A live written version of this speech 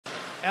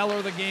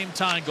Eller the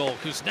game-tying goal.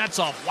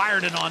 Kuznetsov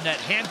wired it on net.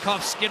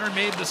 Handcuffed, Skinner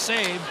made the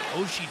save.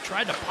 Oshie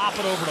tried to pop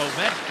it over to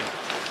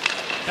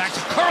Ovechkin. Back to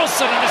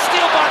Carlson and a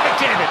steal by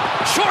McDavid.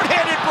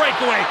 Short-handed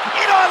breakaway.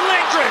 In on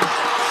Lindgren.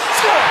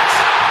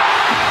 Scores!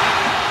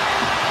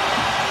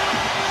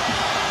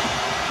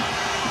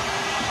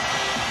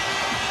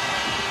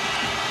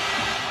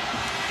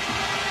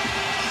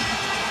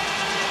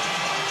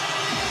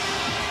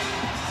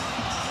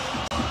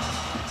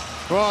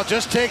 Well, it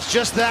just takes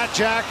just that,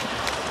 Jack.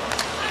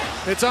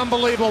 It's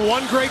unbelievable.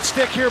 One great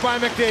stick here by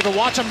McDavid.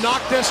 Watch him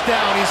knock this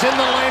down. He's in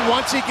the lane.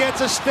 Once he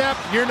gets a step,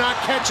 you're not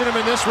catching him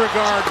in this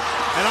regard.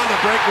 And on the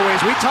breakaways,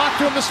 we talked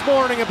to him this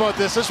morning about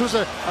this. This was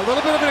a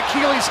little bit of an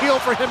Achilles heel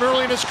for him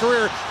early in his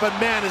career. But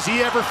man, has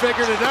he ever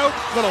figured it out?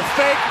 Little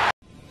fake,